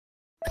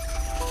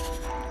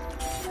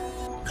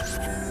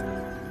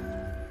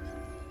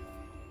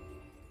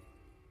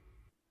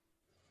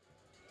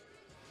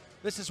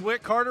This is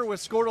Whitt Carter with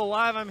Scored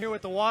Live. I'm here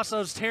with the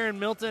Owasso's Terryn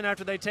Milton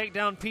after they take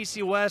down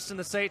PC West in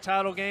the state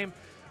title game.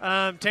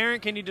 Terryn,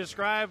 can you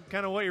describe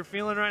kind of what you're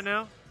feeling right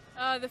now?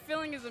 The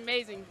feeling is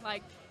amazing.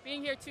 Like,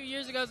 being here 2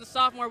 years ago as a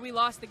sophomore, we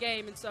lost the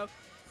game, and so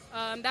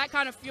that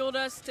kind of fueled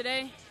us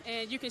today,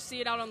 and you can see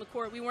it out on the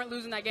court. We weren't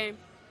losing that game.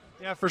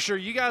 Yeah, for sure.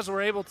 You guys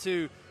were able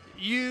to,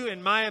 you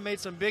and Maya made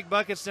some big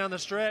buckets down the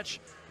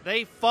stretch.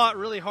 They fought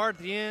really hard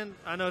at the end.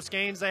 I know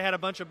Skanes, they had a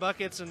bunch of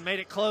buckets and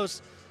made it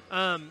close.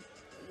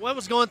 What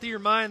was going through your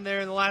mind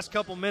there in the last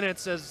couple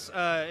minutes as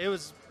it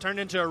was turned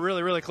into a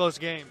really, really close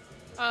game?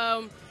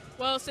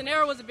 Well,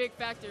 Sonera was a big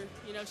factor.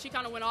 You know, she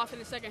kind of went off in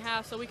the second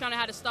half, so we kind of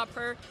had to stop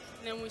her.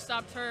 And then when we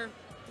stopped her,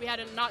 we had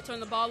to not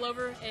turn the ball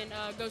over and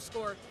go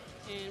score.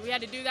 And we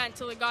had to do that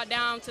until it got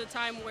down to the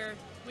time where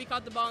we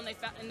caught the ball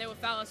and they would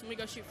foul us and we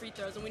go shoot free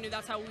throws. And we knew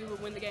that's how we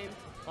would win the game.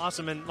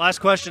 Awesome. And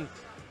last question.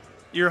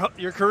 Your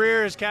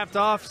career is capped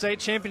off, state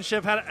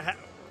championship.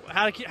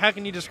 How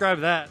can you describe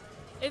that?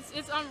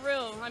 It's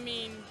unreal. I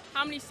mean,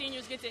 how many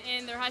seniors get to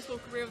end their high school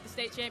career with the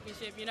state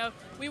championship? You know,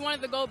 we wanted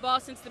the gold ball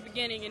since the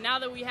beginning, and now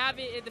that we have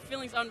it, the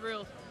feeling's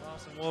unreal.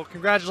 Awesome. Well,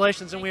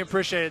 congratulations, and we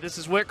appreciate it. This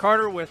is Whitt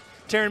Carter with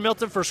Terryn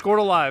Milton for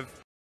Scored Live.